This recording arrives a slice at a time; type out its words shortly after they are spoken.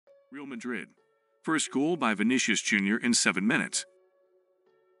Real Madrid. First goal by Vinicius Jr. in 7 minutes.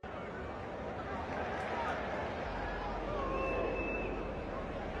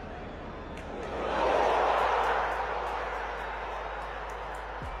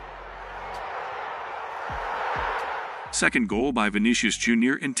 Second goal by Vinicius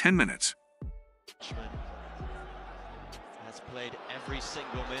Jr. in 10 minutes. Has played every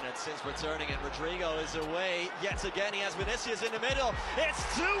single minute since returning, and Rodrigo is away yet again. He has Vinicius in the middle. It's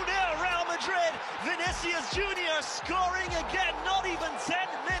 2-0 Real Madrid. Vinicius Jr. scoring again, not even 10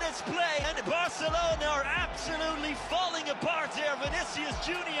 minutes play, and Barcelona are absolutely falling apart here. Vinicius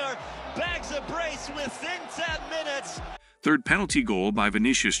Jr. bags a brace within 10 minutes. Third penalty goal by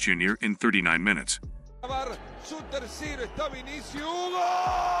Vinicius Jr. in 39 minutes. Su tercero está Vinicius.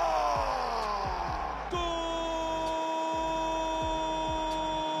 ¡Gol!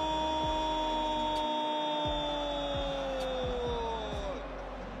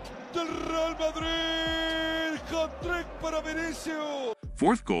 Del Real Madrid, HATTRICK para Vinicius.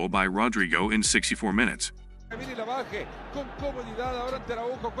 Fourth goal by Rodrigo in 64 minutes. Viene la baje con comodidad ahora ante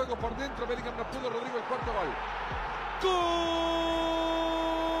Araujo, juego por dentro, Bellingham no pudo, Rodrigo el cuarto gol. ¡Gol!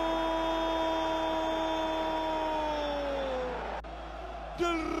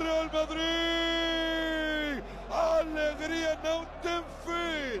 Del Real Madrid, alegría não tem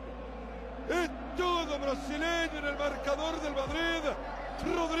fim, es todo brasileño en el marcador del Madrid.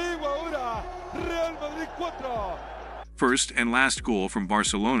 Rodrigo ahora, Real Madrid 4. First and last goal from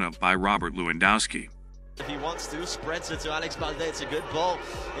Barcelona by Lewandowski. If he wants to, spreads it to Alex Balde. It's a good ball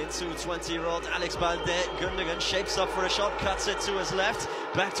into 20-year-old Alex Balde. Gundogan shapes up for a shot, cuts it to his left.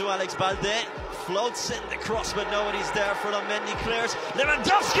 Back to Alex Balde. Floats in the cross, but nobody's there for them. Mendy clears.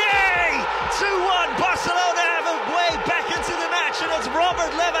 Lewandowski! 2-1. Barcelona have a way back into the match, and it's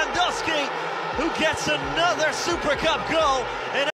Robert Lewandowski who gets another Super Cup goal.